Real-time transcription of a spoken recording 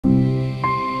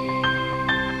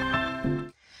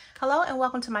Hello and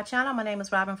welcome to my channel. My name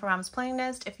is Robin from Robin's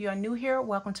Playlist. If you are new here,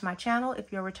 welcome to my channel.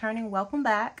 If you're returning, welcome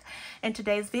back. In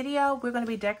today's video, we're going to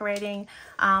be decorating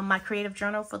my creative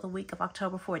journal for the week of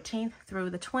October 14th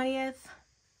through the 20th.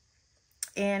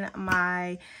 In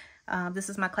my, this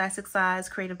is my classic size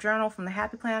creative journal from the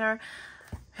Happy Planner.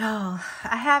 Oh,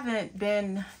 I haven't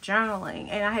been journaling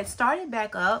and I had started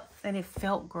back up and it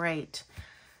felt great.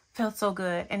 Felt so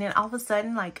good. And then all of a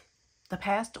sudden, like, the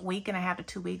past week and a half to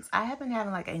 2 weeks, I have been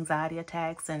having like anxiety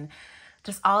attacks and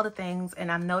just all the things.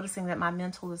 And I'm noticing that my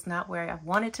mental is not where I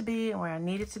want it to be and where I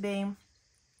need it to be.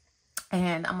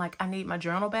 And I'm like, I need my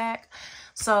journal back.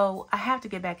 So I have to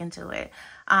get back into it.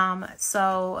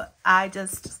 So I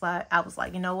I was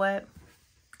like, you know what?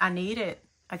 I need it.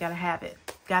 I gotta have it.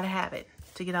 Gotta have it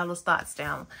to get all those thoughts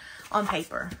down on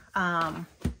paper.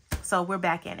 So we're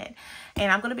back in it.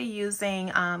 And I'm going to be using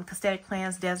Cassthetic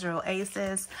Plans Desert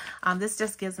Oasis. This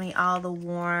just gives me all the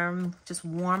warm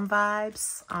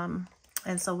vibes.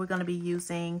 And so we're going to be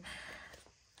using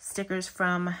stickers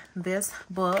from this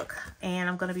book. And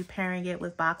I'm going to be pairing it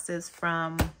with boxes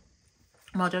from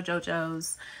Mojo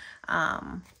Jojo's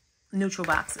neutral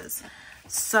boxes.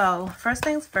 So first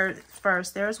things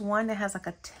first, there's one that has like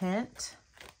a tent.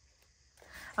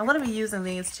 I'm going to be using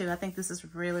these too. I think this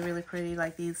is really, really pretty,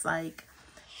 like these like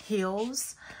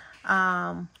heels.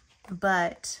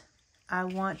 But I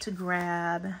want to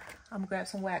grab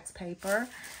some wax paper.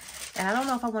 And I don't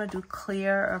know if I want to do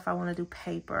clear or if I want to do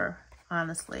paper,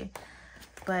 honestly.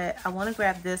 But I want to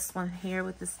grab this one here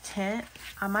with this tint.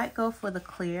 I might go for the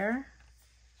clear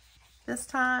this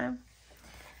time.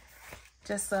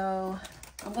 Just so,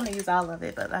 I'm going to use all of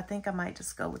it, but I think I might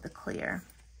just go with the clear.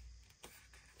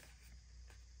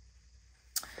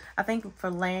 I think for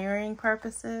layering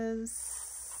purposes,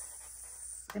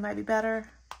 it might be better.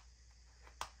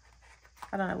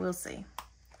 I don't know. We'll see.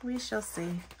 We shall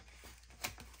see.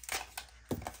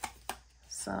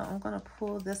 So I'm going to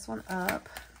pull this one up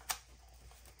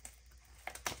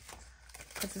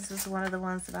because this is one of the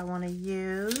ones that I want to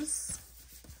use.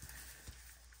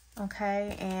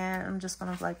 Okay. And I'm just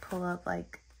going to like pull up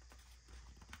like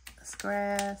this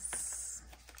grass.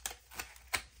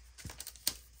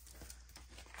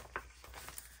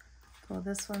 Pull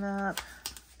this one up.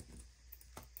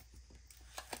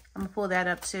 I'm gonna pull that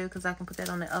up too because I can put that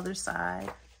on the other side.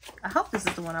 I hope this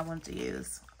is the one I want to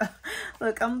use.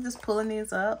 Look, I'm just pulling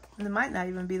these up. And it might not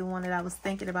even be the one that I was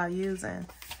thinking about using.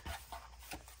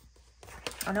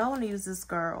 I know I want to use this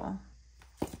girl.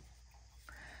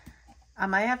 I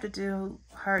might have to do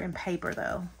her in paper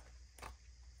though.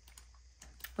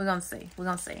 We're gonna see. We're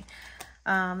gonna see.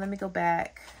 Let me go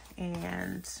back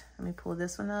and let me pull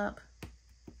this one up.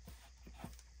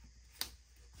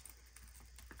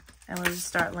 And we'll just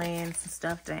start laying some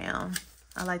stuff down.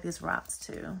 I like these rocks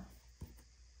too.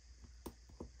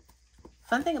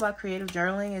 Fun thing about creative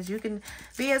journaling is you can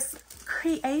be as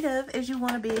creative as you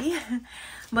want to be.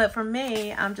 But for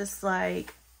me, I'm just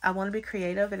like, I want to be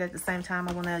creative, and at the same time,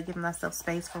 I want to give myself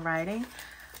space for writing.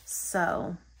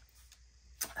 So,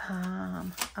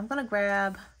 I'm going to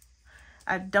grab,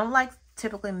 I don't like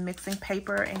typically mixing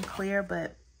paper and clear,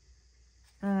 but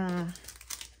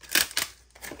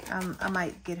I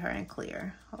might get her in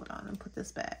clear. Hold on and put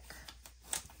this back.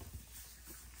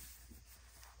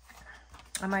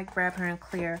 I might grab her in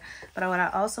clear. But what I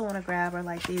also want to grab are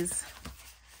like these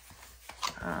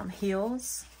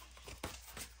heels.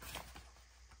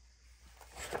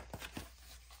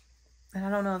 And I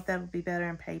don't know if that would be better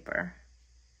in paper.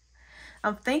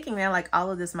 I'm thinking that like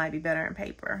all of this might be better in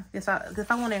paper. If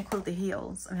I want to include the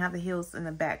heels and have the heels in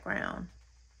the background.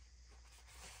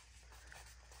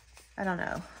 I don't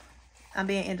know. I'm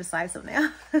being indecisive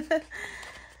now.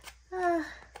 Let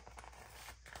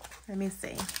me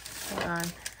see. Hold on.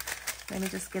 Let me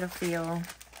just get a feel.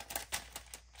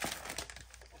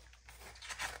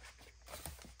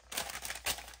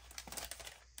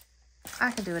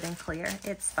 I can do it in clear.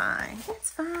 It's fine.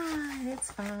 It's fine.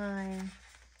 It's fine.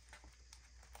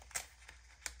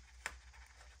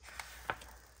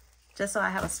 Just so I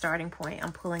have a starting point,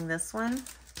 I'm pulling this one.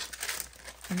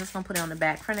 I'm just going to put it on the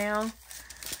back for now.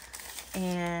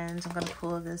 And I'm going to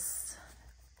pull this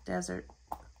Desert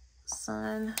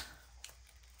Sun.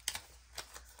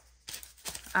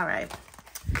 All right.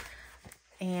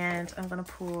 And I'm going to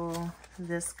pull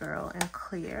this girl in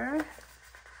clear.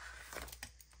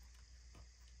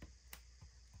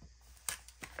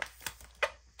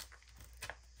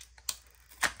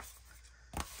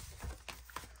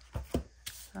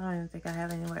 I don't even think I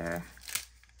have anywhere.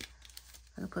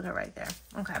 I'm going to put her right there.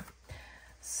 Okay.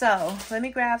 So let me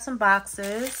grab some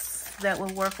boxes that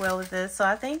will work well with this. So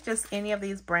I think just any of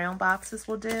these brown boxes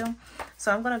will do.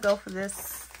 So I'm going to go for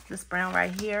this this brown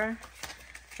right here.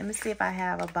 Let me see if I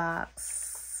have a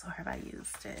box or have I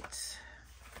used it.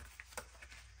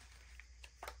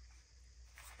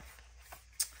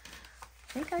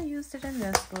 I think I used it in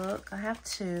this book. I have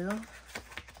two.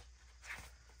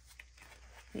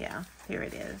 Yeah, here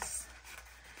it is.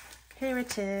 Here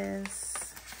it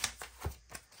is.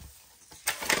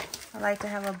 I like to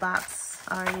have a box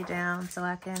already down so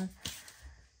I can,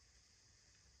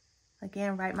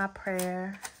 again, write my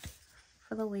prayer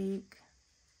for the week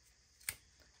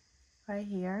right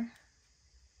here.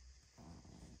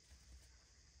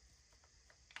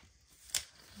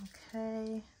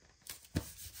 Okay.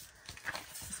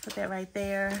 Let's put that right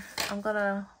there. I'm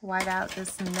gonna white out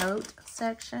this note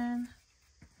section.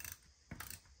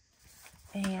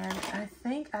 And I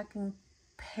think I can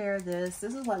pair this.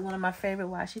 This is like one of my favorite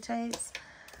washi tapes.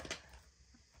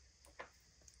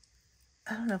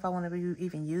 I don't know if I want to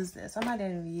even use this. I might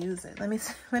even use it. Let me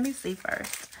see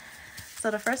first. So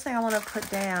the first thing I want to put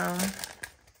down,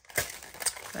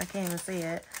 I can't even see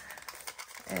it,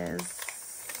 is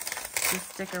this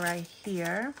sticker right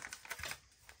here.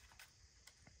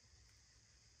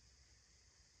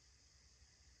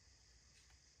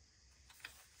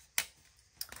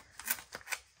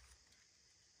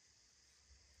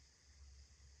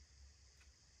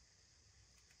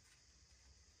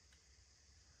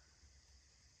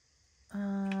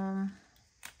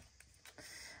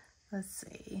 Let's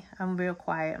see. I'm real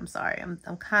quiet. I'm sorry.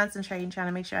 I'm concentrating, trying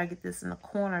to make sure I get this in the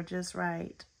corner just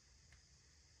right.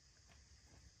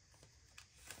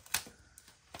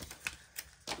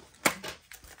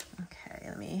 Okay,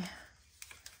 let me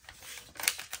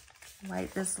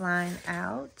wipe this line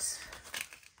out.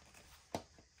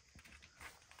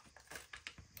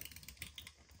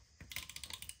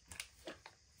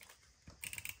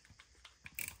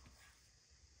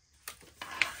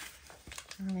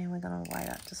 And then we're going to white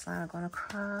out this line going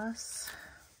across.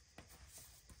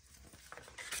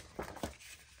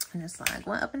 And this line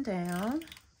going up and down.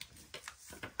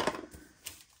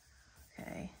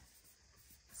 Okay.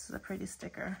 This is a pretty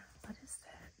sticker. What is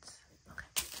that? Okay.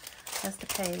 That's the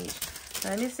page. Now,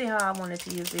 let me see how I wanted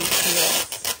to use these heels.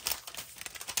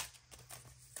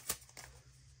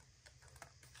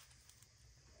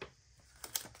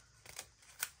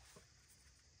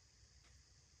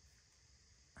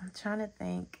 Trying to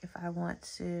think if I want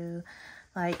to,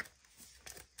 like,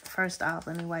 first off,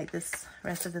 let me wipe this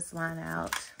rest of this line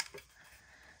out.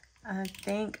 I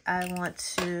think I want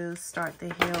to start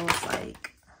the heels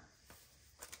like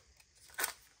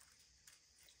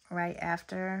right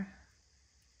after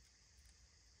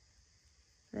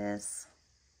this.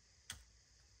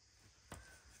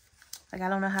 Like, I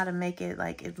don't know how to make it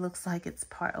like it looks like it's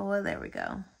part. Oh, there we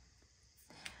go.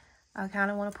 I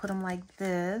kind of want to put them like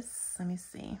this. Let me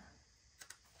see.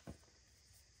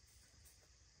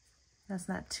 That's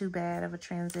not too bad of a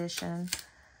transition.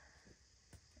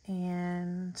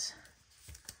 And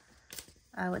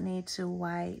I would need to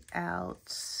white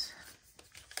out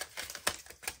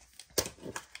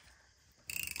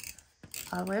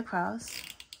all the way across.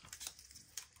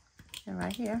 And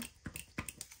right here.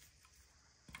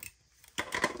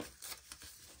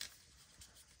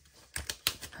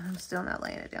 I'm still not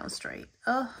laying it down straight.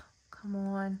 Oh, come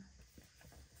on.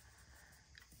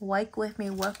 Work with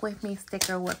me,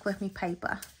 sticker, work with me,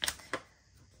 paper.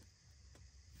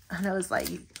 I know it's like,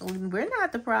 we're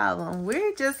not the problem.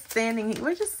 We're just standing here.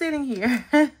 We're just sitting here.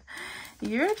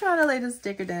 You're trying to lay the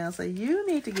sticker down, so you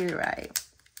need to get it right.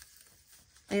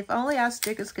 If only our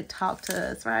stickers could talk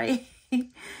to us, right? It'd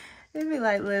be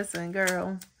like, listen,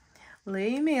 girl,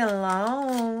 leave me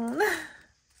alone.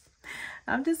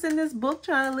 I'm just in this book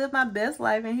trying to live my best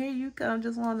life, and here you come,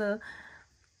 just want to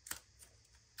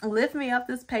lift me off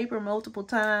this paper multiple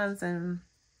times and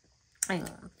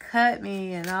cut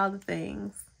me and all the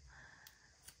things.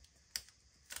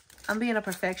 I'm being a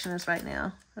perfectionist right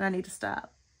now, and I need to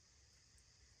stop.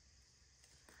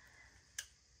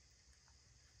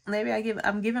 Maybe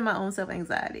I'm giving my own self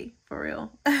anxiety, for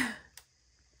real.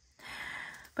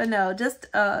 But no,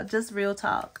 just real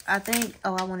talk. I think,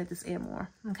 oh, I wanted this in more.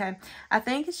 Okay. I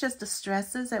think it's just the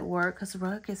stresses at work, because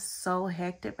work is so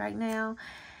hectic right now.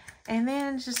 And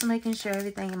then just making sure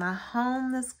everything in my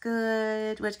home is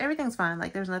good, which everything's fine.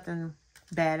 Like, there's nothing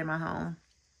bad in my home.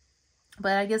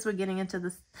 But I guess we're getting into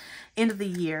the end of the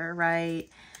year, right?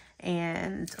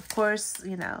 And of course,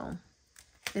 you know,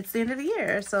 it's the end of the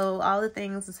year. So all the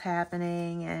things is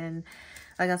happening. And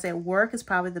like I said, work is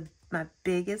probably my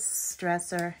biggest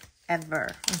stressor ever,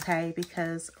 okay?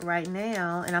 Because right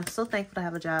now, and I'm so thankful to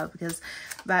have a job, because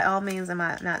by all means, am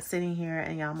I not sitting here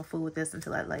and y'all, I'm a fool with this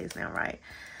until that lays down, right?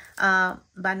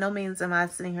 By no means am I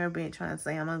sitting here trying to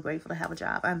say I'm ungrateful to have a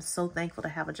job. I'm so thankful to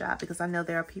have a job, because I know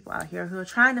there are people out here who are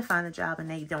trying to find a job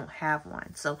and they don't have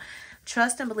one. So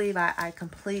trust and believe I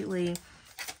completely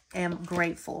am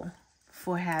grateful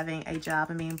for having a job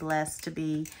and being blessed to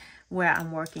be where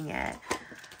I'm working at.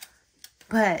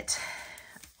 But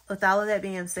with all of that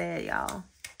being said, y'all,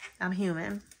 I'm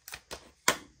human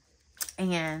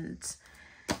and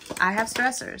I have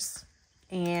stressors.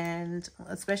 And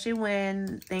especially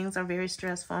when things are very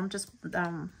stressful, I'm just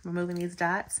removing these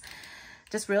dots.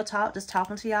 Just real talk, just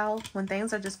talking to y'all. When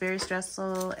things are just very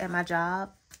stressful at my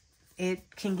job,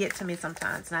 it can get to me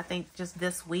sometimes. And I think just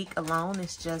this week alone,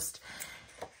 it's just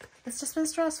been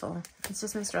stressful. It's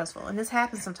just been stressful. And this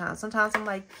happens sometimes. Sometimes I'm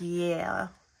like, yeah,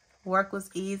 work was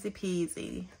easy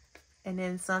peasy. And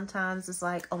then sometimes it's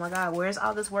like, oh my God, where's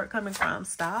all this work coming from?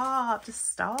 Stop,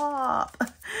 just stop.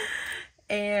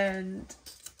 And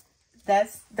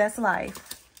that's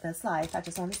life. That's life. I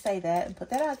just want to say that and put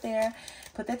that out there.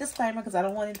 Put that disclaimer, because I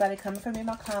don't want anybody coming from me in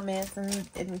my comments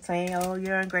and saying, oh,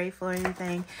 you're ungrateful or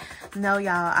anything. No,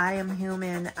 y'all, I am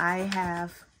human. I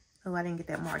have, oh, I didn't get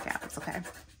that mark out. It's okay.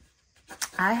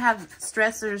 I have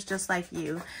stressors just like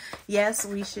you. Yes,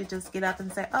 we should just get up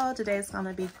and say, oh, today's going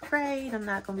to be great. I'm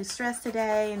not going to be stressed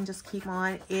today, and just keep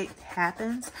on. It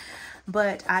happens.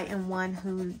 But I am one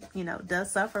who, you know,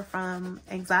 does suffer from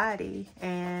anxiety,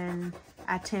 and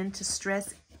I tend to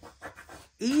stress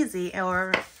easy,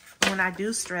 or when I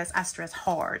do stress, I stress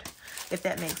hard, if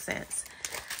that makes sense.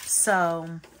 So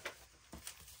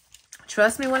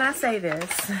trust me when I say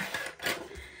this.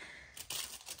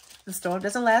 The storm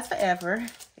doesn't last forever.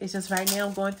 It's just right now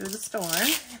I'm going through the storm,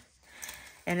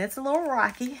 and it's a little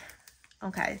rocky.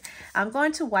 Okay, I'm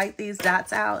going to wipe these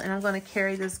dots out, and I'm going to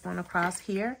carry this one across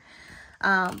here.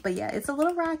 But yeah, it's a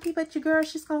little rocky, but your girl,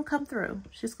 she's going to come through.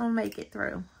 She's going to make it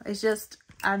through. It's just,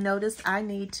 I noticed I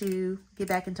need to get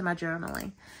back into my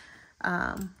journaling.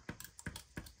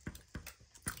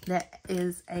 That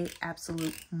is a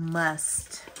absolute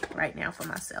must right now for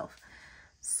myself.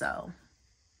 So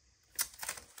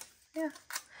yeah,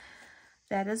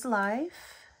 that is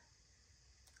life.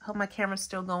 I hope my camera's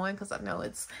still going, because I know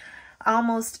it's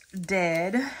almost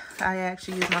dead. I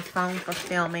actually use my phone for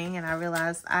filming, and I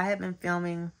realized I have been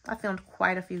filming. I filmed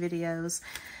quite a few videos,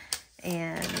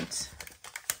 and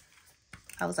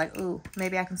I was like, ooh,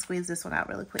 maybe I can squeeze this one out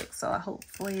really quick. So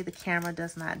hopefully the camera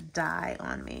does not die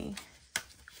on me.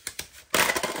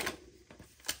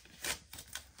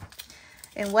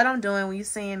 And what I'm doing, when you're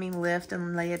seeing me lift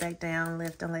and lay it back down,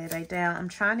 lift and lay it back down, I'm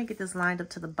trying to get this lined up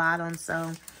to the bottom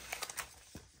so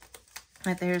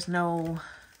that there's no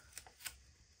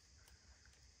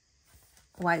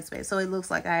white space. So it looks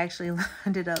like I actually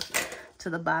lined it up to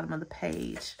the bottom of the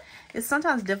page. It's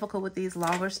sometimes difficult with these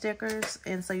longer stickers,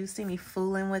 and so you see me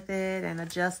fooling with it and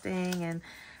adjusting and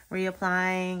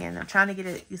reapplying, and I'm trying to get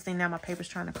it. You see now my paper's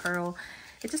trying to curl.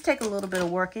 It just takes a little bit of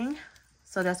working.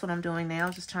 So that's what I'm doing now,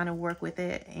 just trying to work with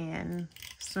it and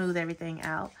smooth everything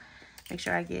out. Make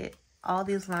sure I get all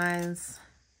these lines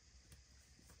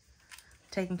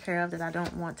taken care of that I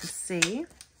don't want to see.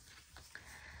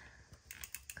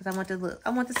 Because I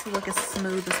want this to look as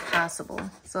smooth as possible.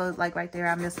 So like right there,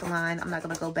 I missed the line. I'm not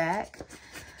going to go back.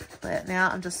 But now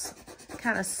I'm just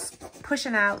kind of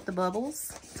pushing out the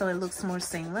bubbles so it looks more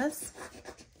seamless.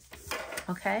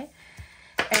 Okay.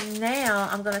 And now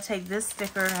I'm going to take this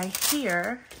sticker right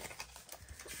here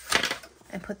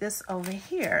and put this over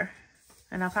here.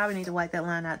 And I'll probably need to wipe that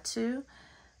line out too.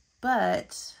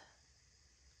 But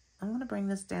I'm going to bring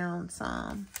this down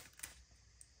some.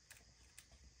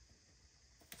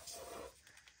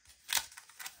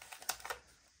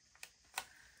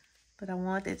 But I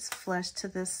want it flush to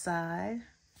this side.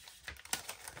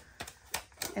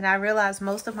 And I realize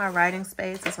most of my writing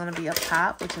space is going to be up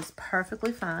top, which is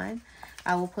perfectly fine.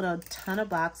 I will put a ton of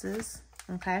boxes,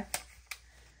 okay?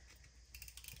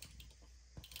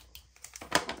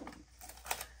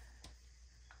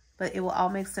 But it will all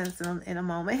make sense in a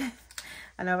moment.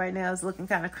 I know right now it's looking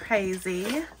kind of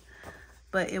crazy,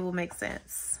 but it will make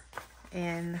sense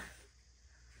in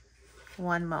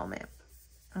one moment,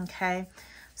 okay?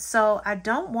 So I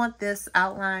don't want this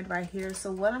outlined right here.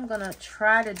 So what I'm going to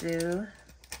try to do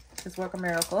is work a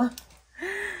miracle.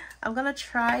 I'm going to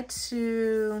try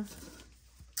to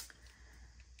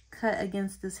cut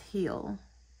against this heel,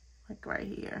 like right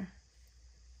here.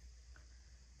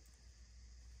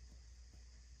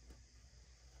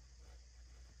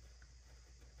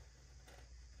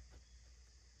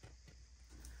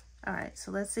 All right,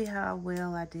 so let's see how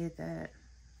well I did that.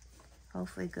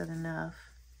 Hopefully good enough.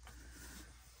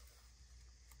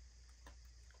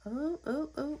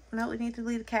 Oh, no, we need to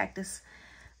leave the cactus.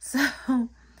 So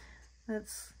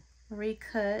let's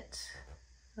recut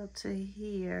up to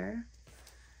here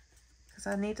because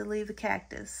I need to leave the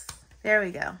cactus. There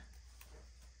we go.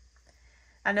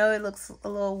 I know it looks a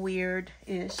little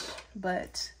weird-ish,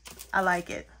 but I like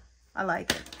it. I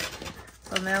like it.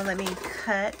 So now let me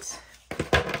cut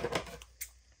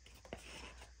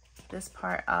this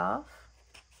part off.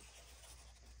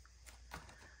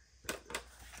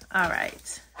 All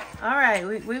right. All right,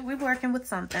 we're working with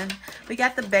something. We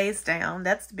got the base down.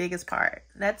 That's the biggest part.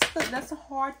 That's the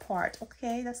hard part,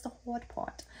 okay? That's the hard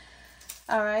part.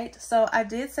 All right, so I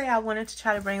did say I wanted to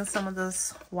try to bring some of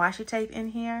this washi tape in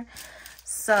here.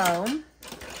 So, and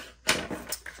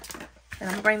I'm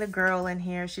gonna bring the girl in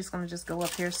here. She's gonna just go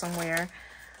up here somewhere.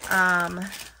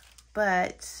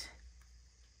 But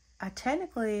I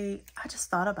just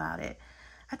thought about it.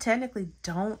 I technically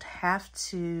don't have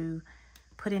to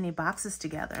put any boxes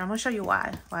together. I'm gonna show you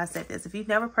why I said this. If you've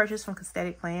never purchased from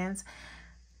Cassthetic Plans,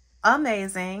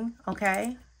 amazing,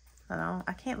 okay?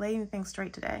 I can't lay anything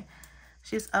straight today.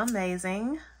 She's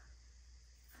amazing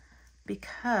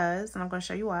because, and I'm gonna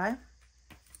show you why.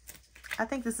 I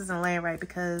think this isn't laying right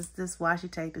because this washi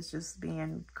tape is just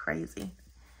being crazy.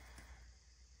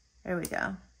 There we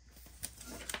go.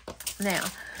 Now,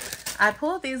 I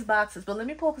pulled these boxes, but let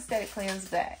me pull Cassthetic Plans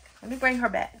back. Let me bring her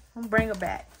back. I'm gonna bring her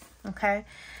back, okay?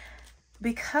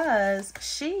 Because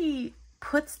she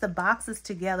puts the boxes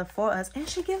together for us, and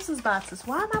she gives us boxes.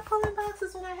 Why am I pulling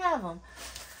boxes when I have them?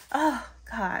 Oh,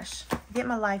 gosh. Get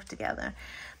my life together.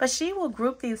 But she will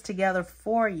group these together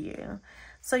for you.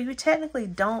 So you technically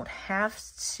don't have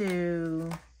to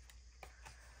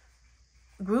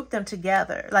group them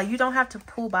together. Like, you don't have to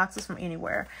pull boxes from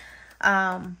anywhere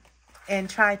and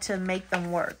try to make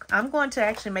them work. I'm going to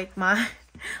actually make mine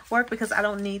work because I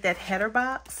don't need that header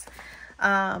box.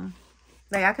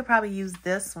 Like, I could probably use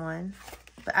this one,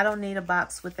 but I don't need a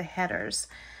box with the headers.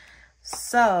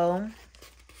 So,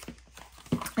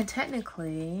 and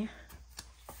technically,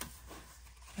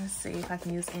 let's see if I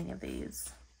can use any of these.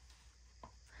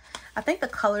 I think the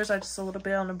colors are just a little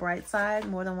bit on the bright side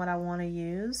more than what I want to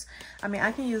use. I mean,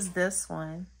 I can use this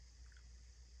one.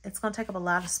 It's going to take up a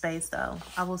lot of space, though.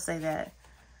 I will say that.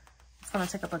 It's going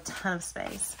to take up a ton of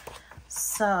space.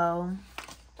 So,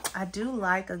 I do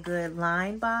like a good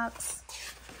line box.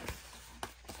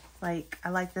 Like, I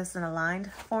like this in a lined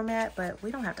format, but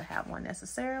we don't have to have one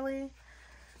necessarily.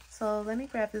 So, let me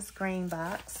grab this green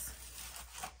box.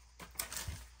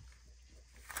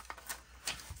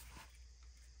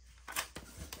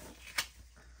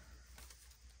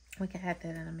 We can add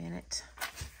that in a minute.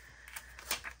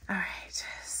 All right,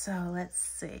 so let's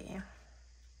see.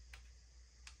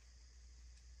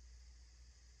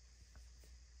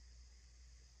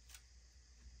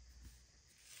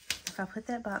 If I put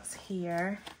that box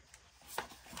here,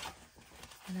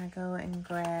 and I go and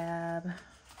grab,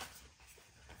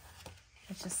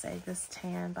 let's just say this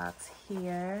tan box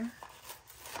here.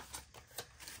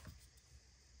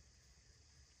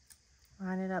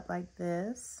 Line it up like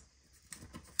this.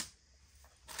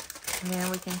 And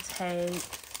then we can take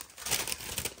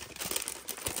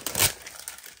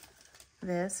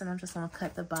this, and I'm just going to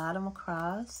cut the bottom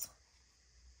across.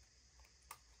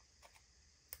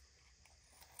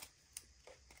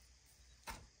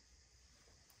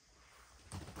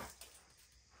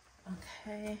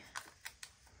 Okay.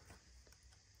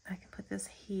 I can put this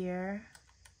here.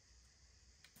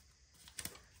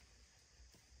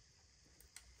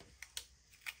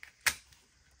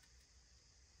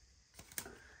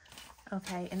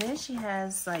 Okay, and then she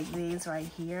has like these right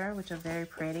here, which are very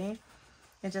pretty.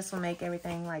 It just will make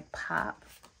everything like pop.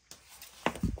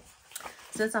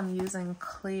 Since I'm using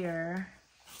clear,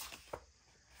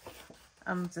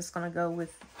 I'm just gonna go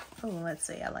with, oh, let's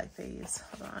see, I like these.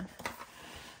 Hold on.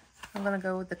 I'm gonna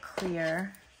go with the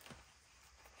clear.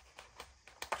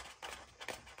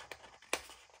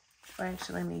 Or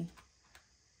actually, let me,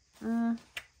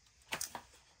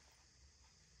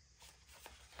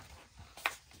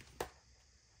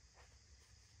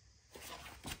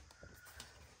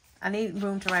 I need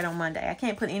room to write on Monday. I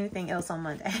can't put anything else on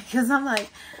Monday because I'm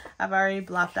like, I've already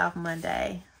blocked off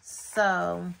Monday.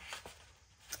 So,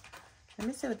 let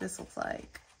me see what this looks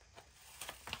like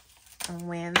on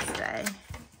Wednesday.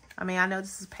 I mean, I know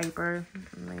this is paper.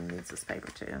 I mean, this is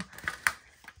paper too.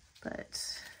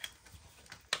 But,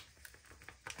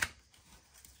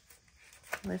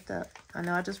 lift up. I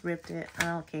know I just ripped it. I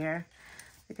don't care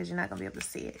because you're not going to be able to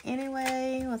see it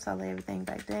anyway once I lay everything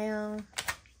back down.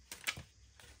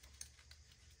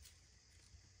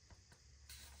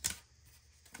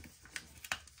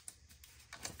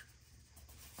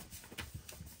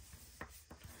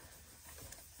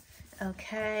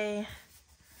 Okay,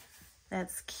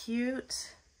 That's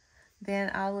cute. Then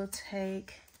I will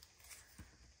take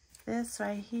this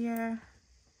right here.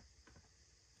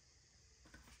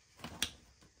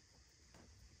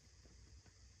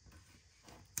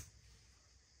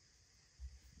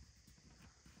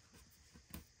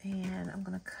 And I'm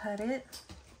gonna cut it.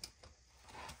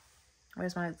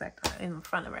 Where's my exact, in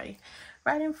front of me?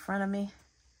 Right in front of me.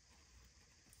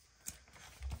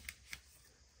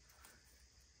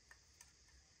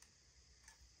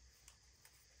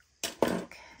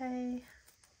 Okay.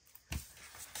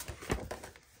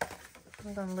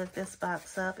 I'm gonna lift this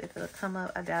box up. If it'll come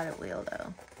up, I doubt it will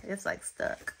though. It's like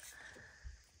stuck.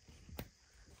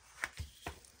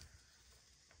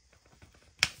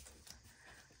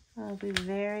 I'll be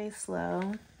very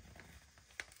slow.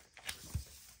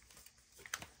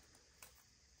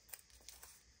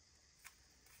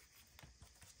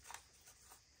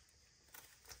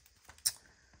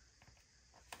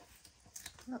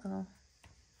 Uh-oh.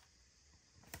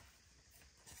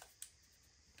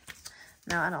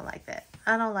 No, I don't like that.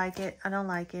 I don't like it. I don't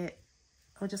like it.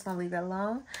 We're just gonna leave that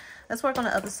alone. Let's work on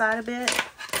the other side a bit,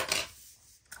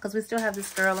 because we still have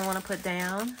this girl I want to put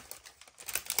down.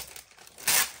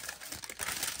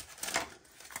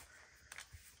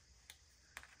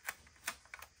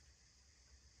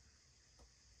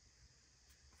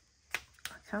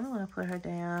 I kind of want to put her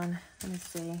down. Let me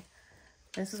see.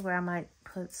 This is where I might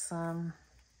put some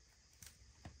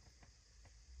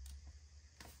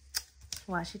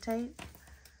washi tape.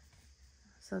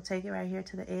 So take it right here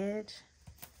to the edge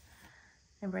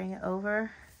and bring it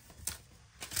over.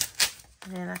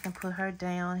 And then I can put her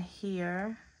down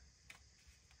here,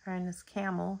 her in this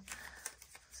camel.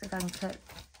 See if I can cut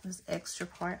this extra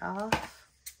part off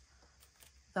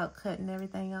without cutting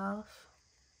everything off.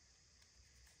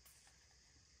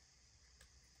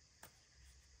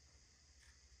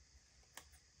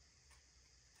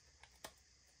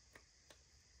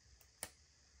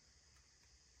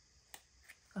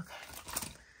 Okay.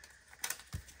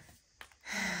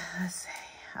 Let's see.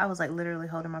 I was like literally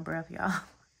holding my breath, y'all.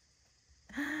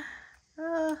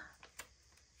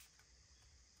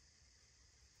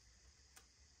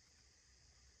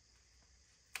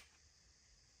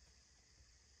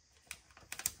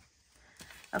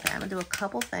 Okay, I'm gonna do a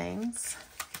couple things.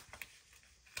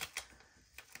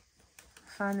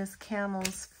 Find this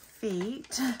camel's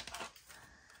feet.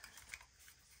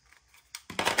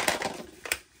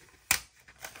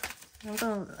 I'm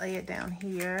gonna lay it down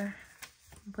here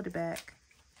and put it back.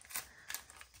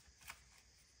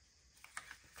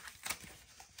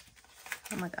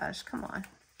 Oh my gosh, come on.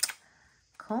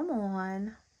 Come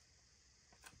on.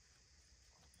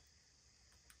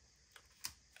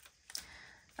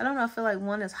 I don't know, I feel like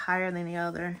one is higher than the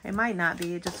other. It might not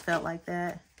be, it just felt like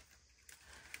that.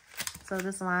 So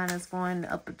this line is going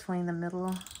up between the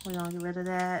middle. We're gonna get rid of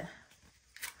that.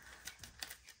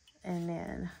 And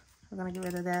then we're gonna get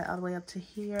rid of that all the way up to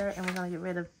here, and we're gonna get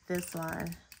rid of this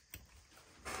line.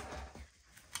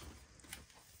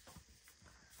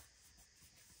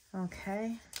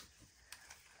 Okay.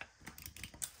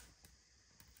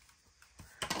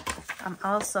 I'm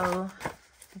also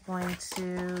going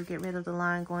to get rid of the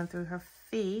line going through her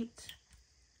feet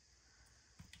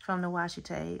from the washi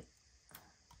tape.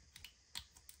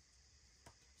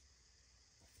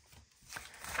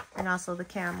 And also the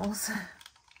camels.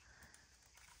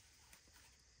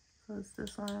 So it's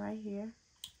this one right here.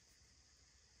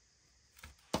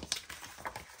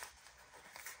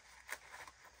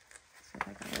 See if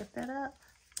I can lift that up.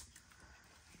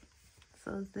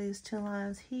 So it's these two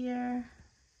lines here.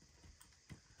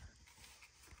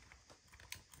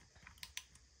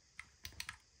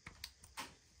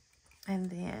 And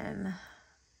then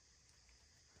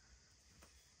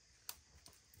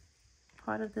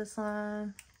part of this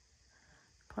line,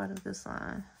 part of this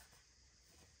line.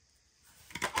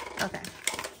 Okay.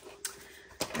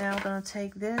 Now I'm going to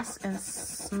take this and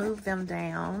smooth them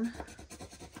down.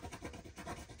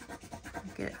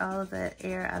 Get all of that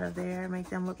air out of there, make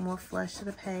them look more flush to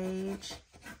the page.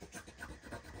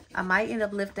 I might end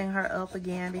up lifting her up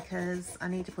again because I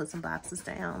need to put some boxes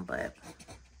down, but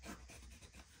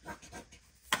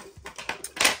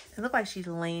it looks like she's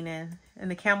leaning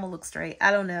and the camel looks straight.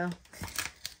 I don't know.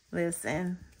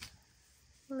 Listen.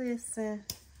 Listen.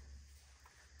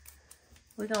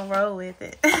 We're going to roll with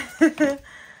it.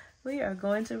 We are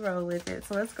going to roll with it.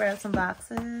 So let's grab some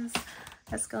boxes.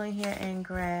 Let's go in here and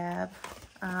grab,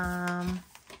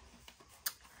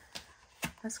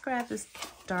 let's grab this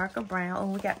darker brown. Oh,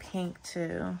 we got pink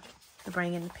too, to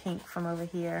bring in the pink from over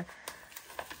here.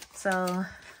 So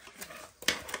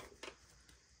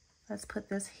let's put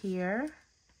this here.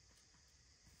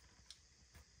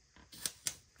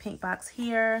 pink box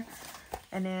here.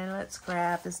 And then let's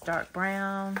grab this dark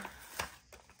brown.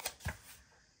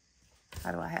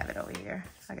 How do I have it over here?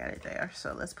 I got it there.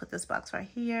 So let's put this box right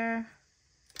here.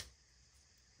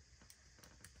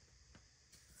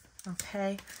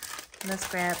 Okay, let's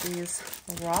grab these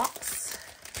rocks.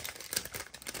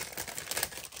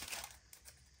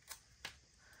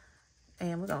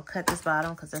 And we're gonna cut this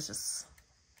bottom because that's just,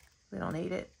 we don't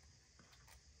need it.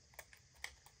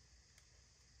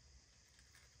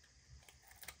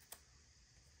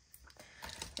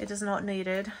 It is not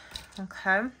needed. Okay.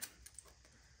 I'm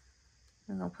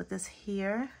gonna put this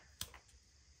here.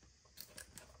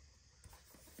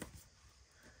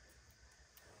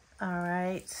 All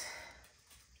right.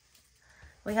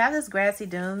 We have this grassy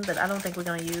dune, but I don't think we're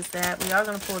gonna use that. We are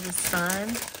gonna pull the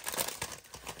sun.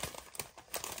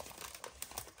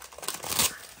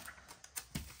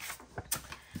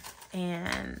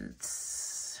 And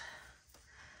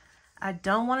I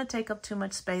don't want to take up too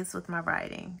much space with my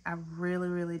writing. I really,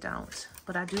 really don't.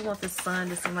 But I do want the sun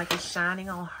to seem like it's shining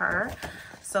on her.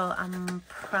 So I'm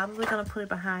probably going to put it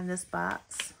behind this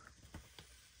box.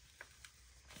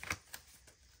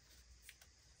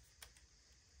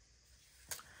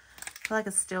 I feel like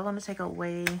it's still going to take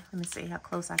away. Let me see how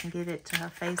close I can get it to her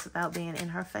face without being in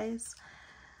her face.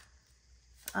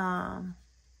 I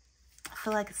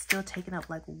feel like it's still taking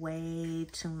up like way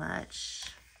too much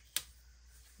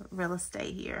real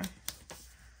estate here.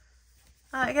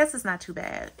 I guess it's not too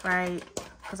bad, right?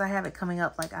 Because I have it coming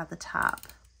up like at the top.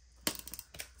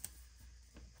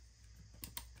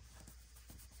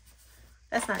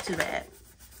 That's not too bad.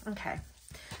 Okay.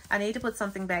 I need to put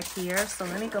something back here. So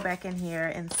let me go back in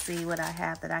here and see what I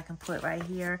have that I can put right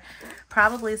here.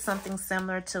 Probably something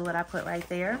similar to what I put right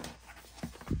there.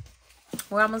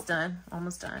 We're almost done.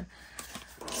 Almost done.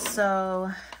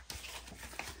 So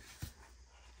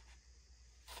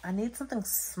I need something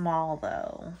small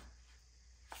though.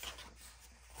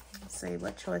 Let's see,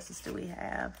 what choices do we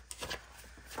have?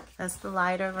 That's the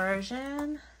lighter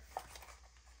version.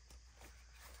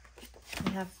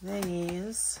 We have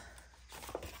these.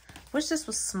 Wish this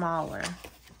was smaller.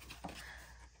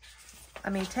 I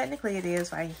mean, technically it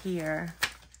is right here.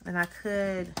 And I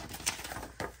could,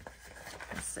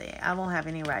 let's see, I won't have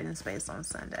any writing space on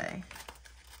Sunday.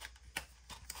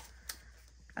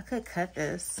 I could cut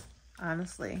this,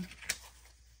 honestly.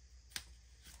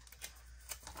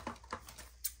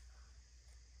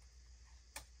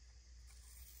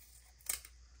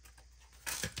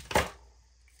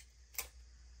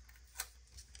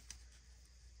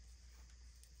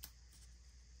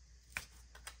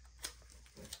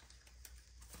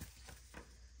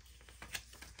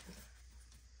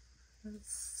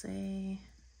 Let's see.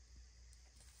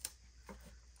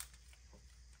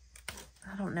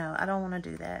 I don't know. I don't want to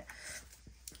do that.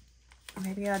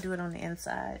 Maybe I'll do it on the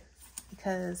inside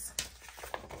because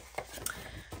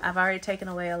I've already taken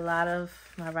away a lot of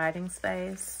my writing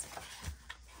space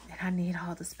and I need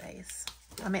all the space.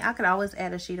 I mean, I could always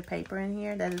add a sheet of paper in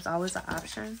here. That is always an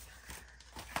option.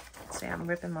 See, I'm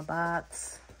ripping my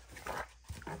box.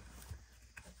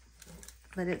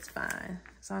 But it's fine.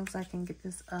 As long as I can get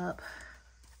this up.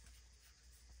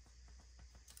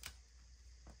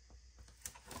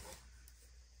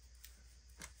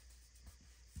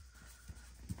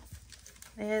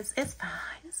 It's fine.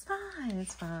 It's fine.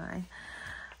 It's fine.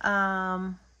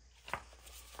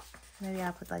 Maybe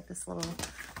I'll put like this little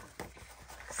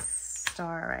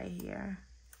star right here.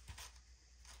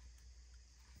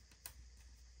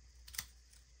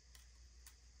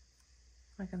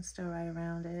 I can still write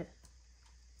around it.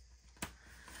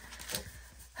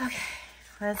 Okay,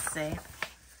 let's see.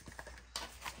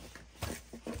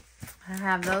 I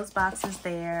have those boxes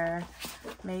there.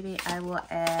 Maybe I will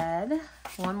add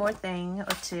one more thing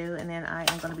or two and then I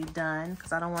am going to be done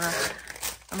because I don't want to,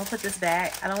 I'm going to put this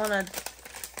back. I don't want to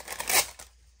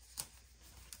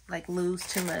like lose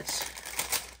too much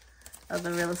of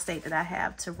the real estate that I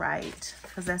have to write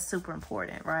because that's super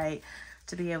important, right?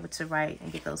 To be able to write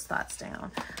and get those thoughts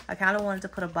down. I kind of wanted to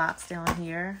put a box down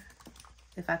here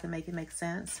if I can make it make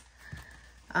sense.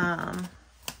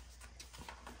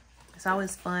 It's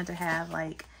always fun to have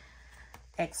like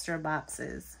extra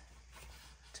boxes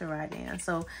to write in.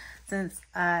 So since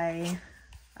I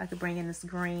could bring in this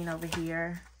green over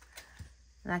here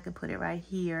and I could put it right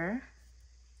here.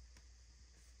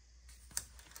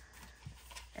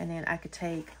 And then I could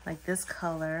take like this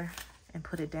color and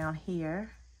put it down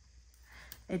here.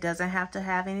 It doesn't have to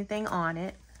have anything on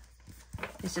it.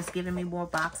 It's just giving me more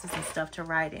boxes and stuff to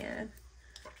write in.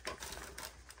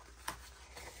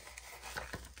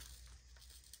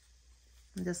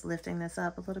 I'm just lifting this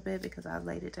up a little bit because I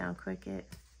laid it down crooked.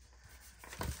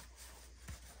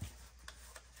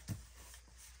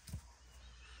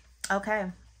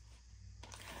 Okay.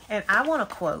 And I want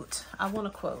to quote. I do want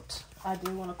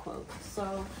to quote.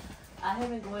 So I have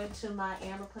been going to my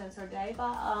Amber Plans Her Day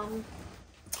by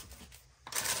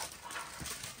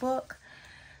book,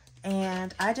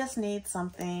 and I just need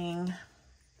something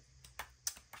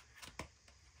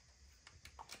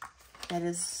that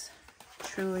is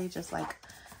truly just like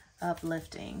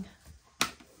uplifting.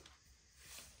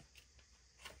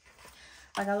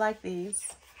 Like I like these.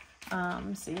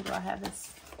 See, do I have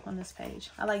this on this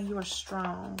page? I like "You Are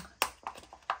Strong."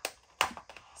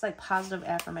 It's like positive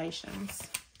affirmations.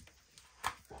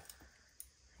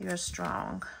 You're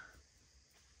strong.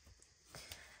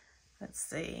 Let's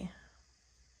see.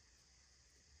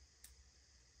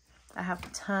 I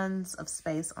have tons of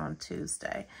space on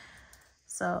Tuesday,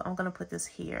 so I'm gonna put this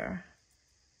here.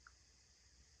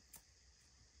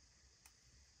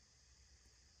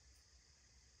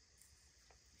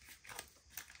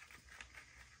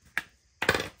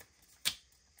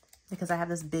 Because I have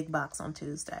this big box on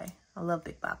Tuesday. I love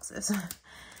big boxes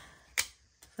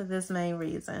for this main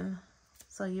reason.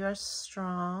 So you are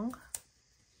strong.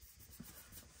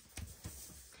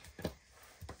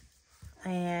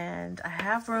 And I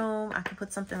have room. I can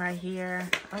put something right here.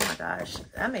 Oh my gosh,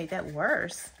 I made that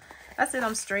worse. I said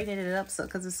I'm straightening it up so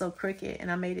because it's so crooked,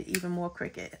 and I made it even more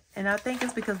crooked. And I think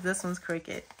it's because this one's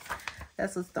crooked.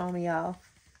 That's what's throwing me off.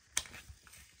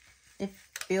 It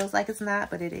feels like it's not,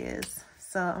 but it is.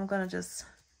 So I'm gonna just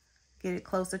get it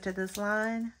closer to this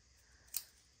line.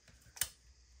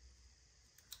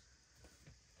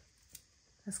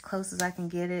 As close as I can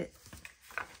get it.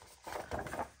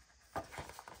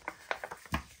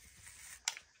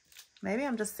 Maybe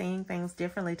I'm just seeing things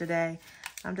differently today.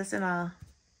 I'm just in a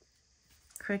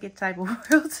cricket type of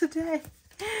world today.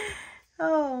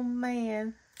 Oh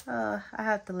man, I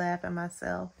have to laugh at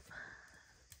myself.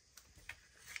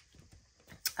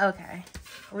 Okay,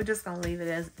 we're just gonna leave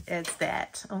it as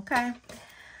that, okay?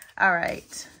 All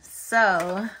right,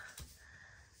 so,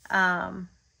 and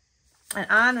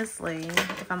honestly,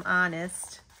 if I'm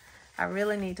honest, I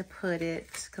really need to put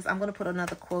it, because I'm gonna put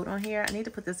another quote on here. I need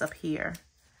to put this up here,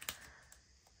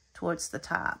 towards the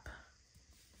top.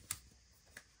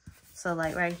 So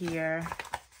like right here,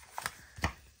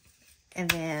 and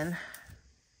then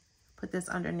put this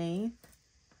underneath.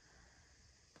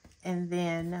 And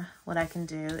then what I can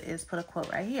do is put a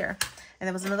quote right here. And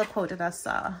there was another quote that I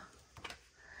saw.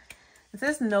 It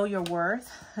says, "Know your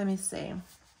worth." Let me see.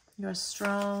 You're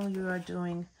strong. You are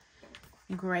doing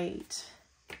great.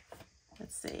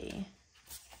 Let's see.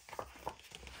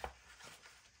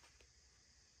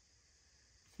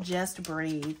 Just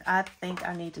breathe. I think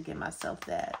I need to give myself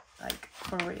that, like,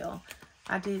 for real.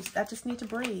 I just need to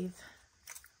breathe.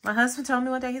 My husband told me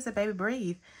one day, he said, "Baby,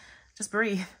 breathe. Just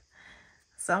breathe."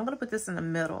 So I'm going to put this in the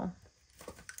middle.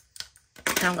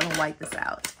 And I'm going to wipe this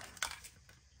out.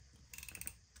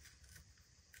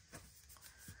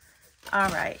 All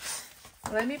right.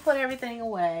 Let me put everything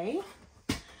away.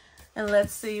 And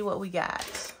let's see what we got.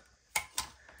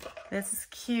 This is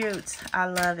cute. I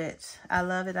love it. I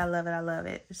love it. I love it. I love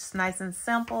it. It's nice and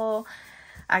simple.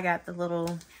 I got the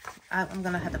little, I'm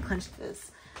going to have to punch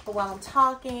this. But while I'm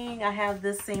talking, I have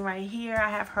this scene right here.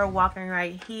 I have her walking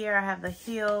right here. I have the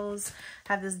hills.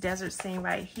 I have this desert scene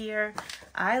right here.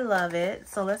 I love it.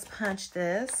 So let's punch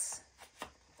this.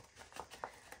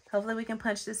 Hopefully we can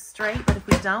punch this straight. But if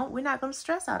we don't, we're not going to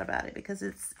stress out about it because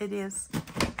it is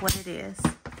what it is.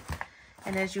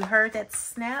 And as you heard that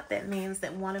snap, that means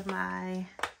that one of my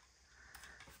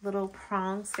little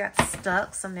prongs got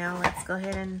stuck. So now let's go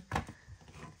ahead and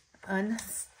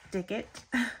unstick it.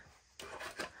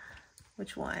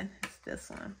 Which one? It's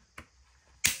this one.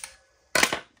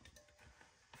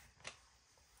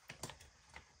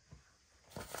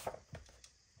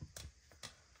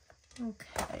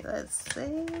 Okay, let's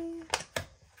see.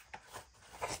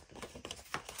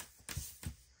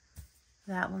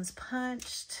 That one's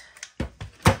punched.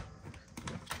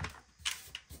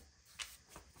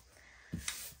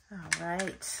 All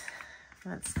right,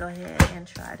 let's go ahead and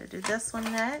try to do this one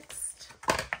next.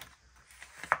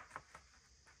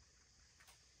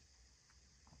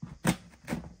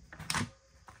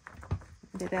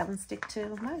 Did that one stick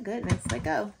too? My goodness, let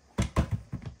go.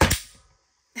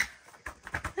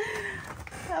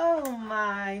 Oh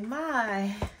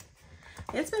my.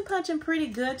 It's been punching pretty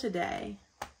good today.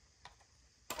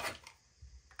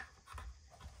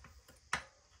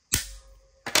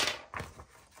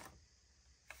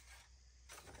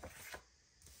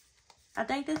 I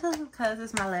think this is because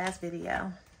it's my last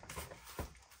video.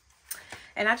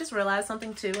 And I just realized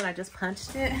something too when I just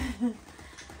punched it.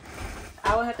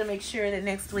 I will have to make sure that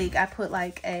next week I put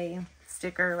like a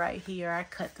sticker right here. I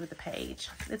cut through the page.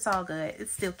 It's all good.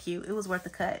 It's still cute. It was worth the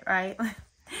cut, right?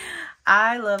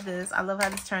 I love this. I love how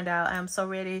this turned out. I'm so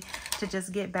ready to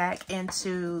just get back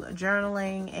into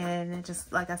journaling and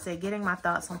just, like I said, getting my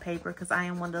thoughts on paper, because I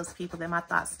am one of those people that my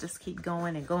thoughts just keep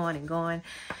going and going and going.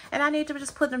 And I need to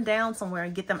just put them down somewhere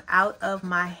and get them out of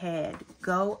my head.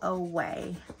 Go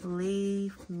away.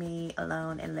 Leave me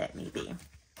alone and let me be.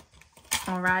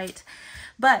 All right.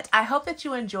 But I hope that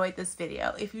you enjoyed this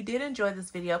video. If you did enjoy this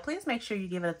video, please make sure you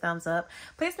give it a thumbs up.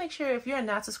 Please make sure, if you're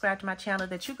not subscribed to my channel,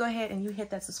 that you go ahead and you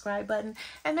hit that subscribe button.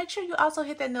 And make sure you also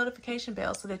hit that notification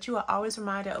bell so that you are always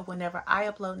reminded of whenever I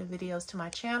upload new videos to my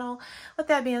channel. With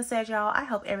that being said, y'all, I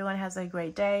hope everyone has a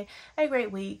great day, a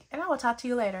great week, and I will talk to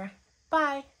you later.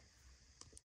 Bye.